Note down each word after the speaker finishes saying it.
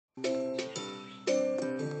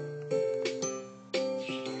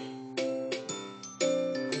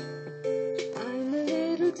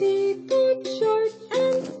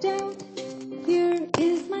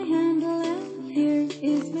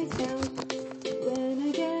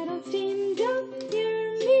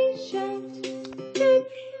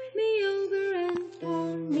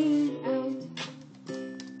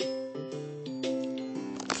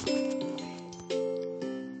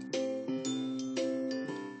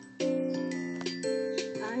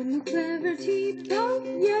clever teapot,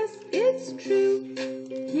 yes, it's true.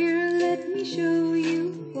 Here, let me show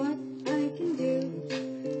you what I can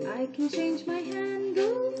do. I can change my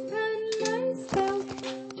handle and my spout.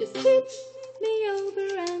 Just tip me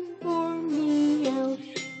over and pour me out.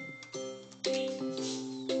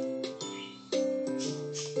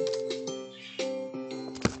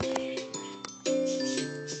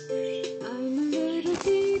 I'm a little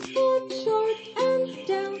teapot, short and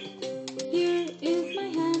stout. Here is my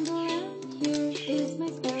handle and here is my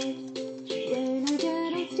spout. When I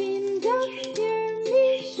get all steamed up, hear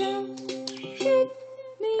me shout. Tip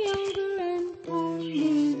me over and pour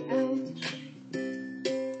me out.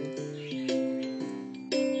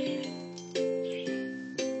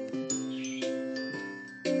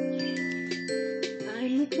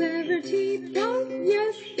 I'm a clever teapot,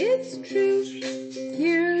 yes, it's true.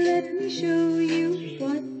 Here, let me show you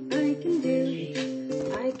what I can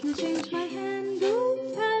do. I can change my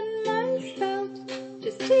handle and my spout.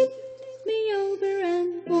 Just tip me over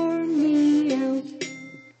and pour me out.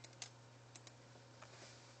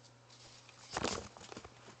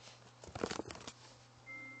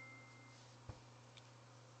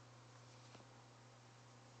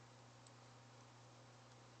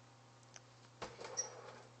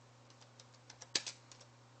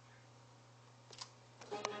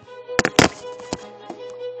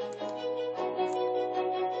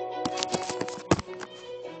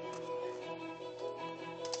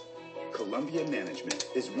 Columbia Management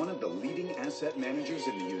is one of the leading asset managers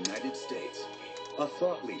in the United States. A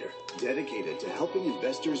thought leader dedicated to helping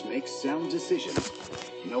investors make sound decisions,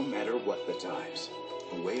 no matter what the times.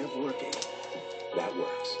 A way of working that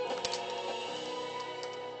works.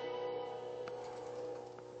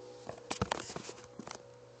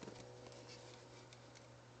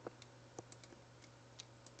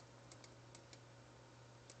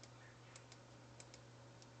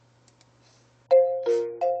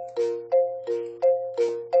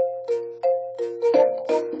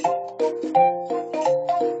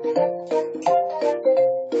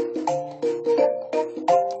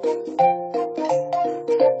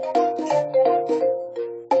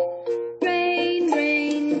 Rain,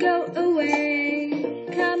 rain, go away.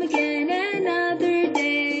 Come again another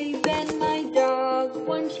day. Ben, my dog,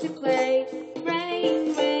 wants to play.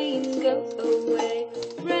 Rain, rain, go away.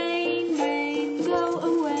 Rain, rain, go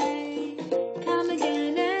away. Come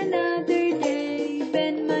again another day.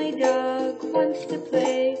 Ben, my dog, wants to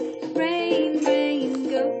play. Rain, rain,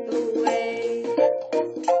 go away.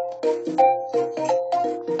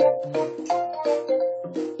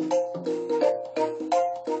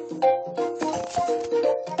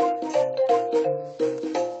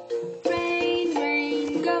 Rain,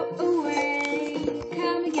 rain, go away.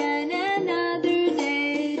 Come again another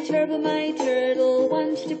day. Turtle, my turtle,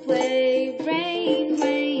 wants to play. Rain,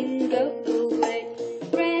 rain, go away.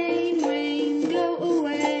 Rain, rain, go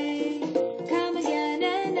away. Come again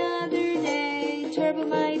another day. Turtle,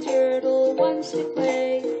 my turtle, wants to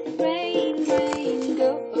play. Rain, rain,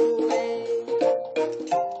 go away.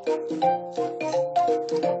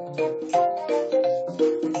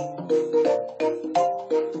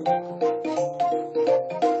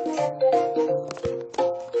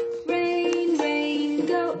 Rain, rain,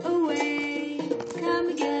 go away. Come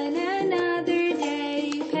again another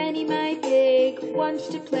day. Penny, my pig, wants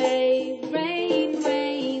to play. Rain,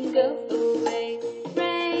 rain, go away.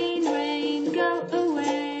 Rain, rain, go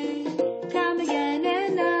away. Come again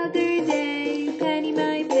another day. Penny,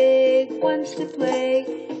 my pig, wants to play.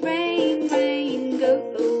 Rain, rain, go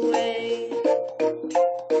away.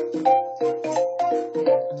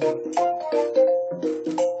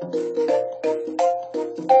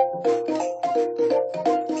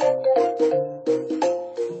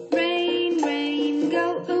 Rain, rain,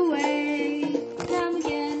 go away. Come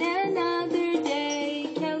again another day.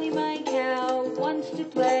 Kelly, my cow, wants to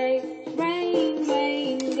play. Rain,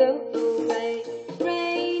 rain, go away.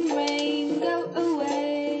 Rain, rain, go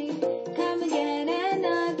away. Come again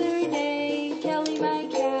another day. Kelly, my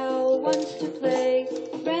cow.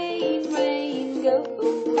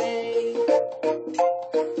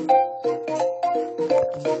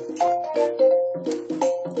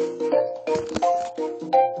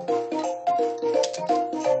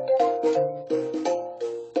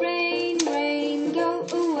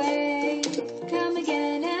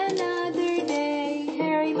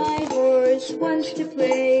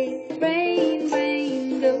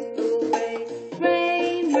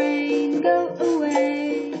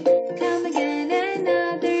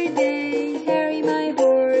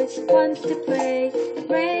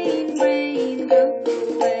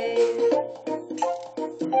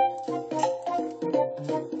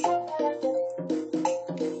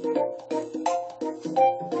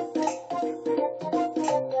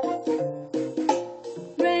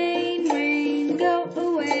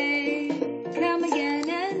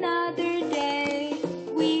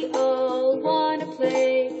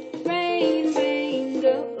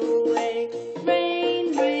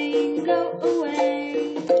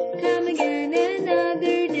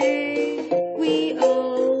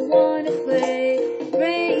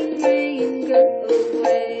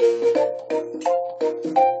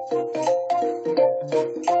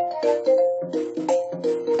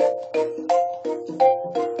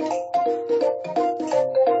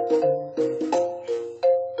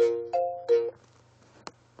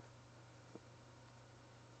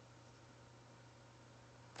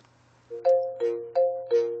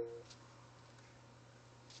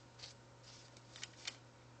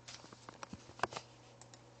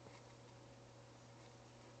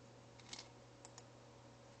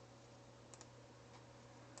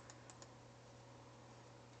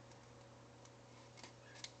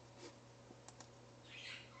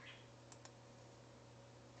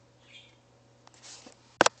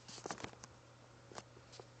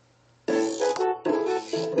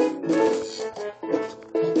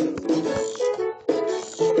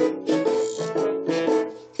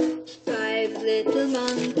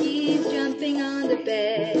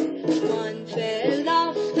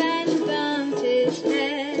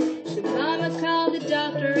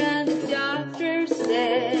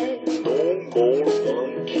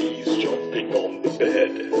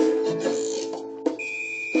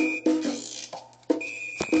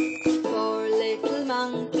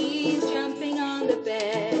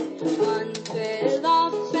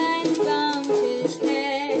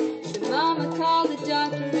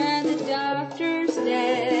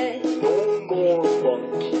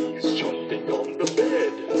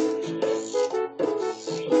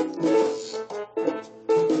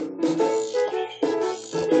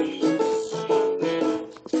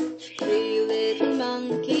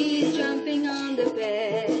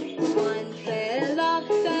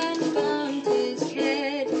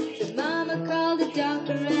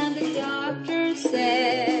 doctor, and the doctor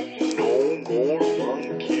said, no more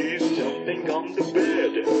monkeys jumping on the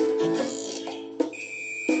bed.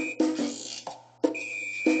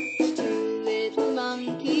 Two little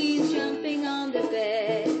monkeys jumping on the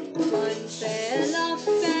bed. One fell off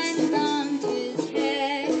and bumped his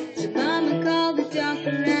head. So Mama called the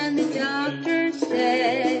doctor, and the doctor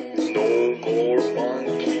said, No more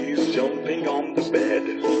monkeys jumping on the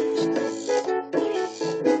bed.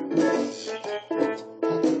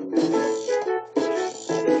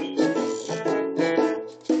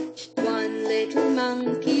 One little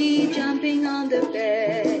monkey jumping on the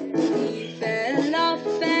bed. He fell off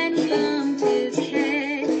and bumped his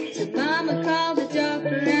head. So Mama called the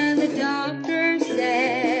doctor, and the doctor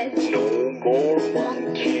said, No more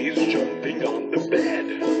monkeys jumping on the bed.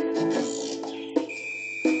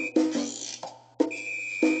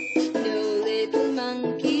 No little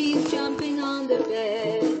monkeys jumping on the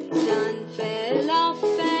bed. None fell off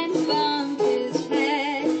and bumped his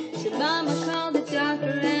head. So Mama called the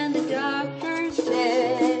doctor, and the doctor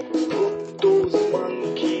said, Put those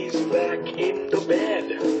monkeys back in the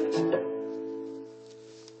bed.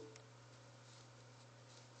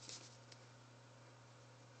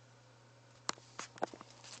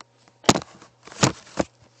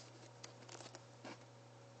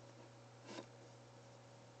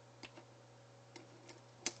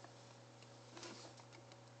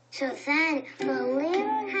 So then the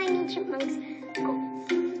little tiny chipmunks go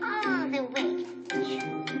all the way to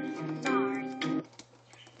the barn.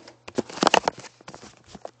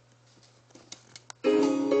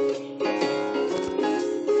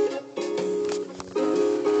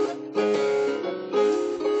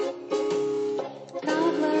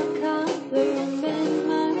 Cobbler, cobbler, mend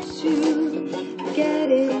my shoe.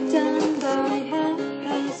 Get it done by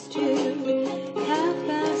 2:30.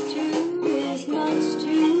 2:30 is much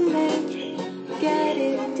too late. Get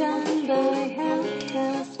it done by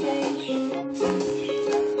 8:30.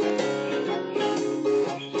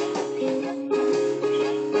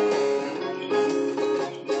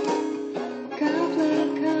 Cobbler,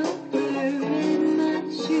 cobbler, mend my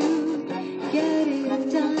shoe. Get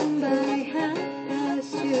it done by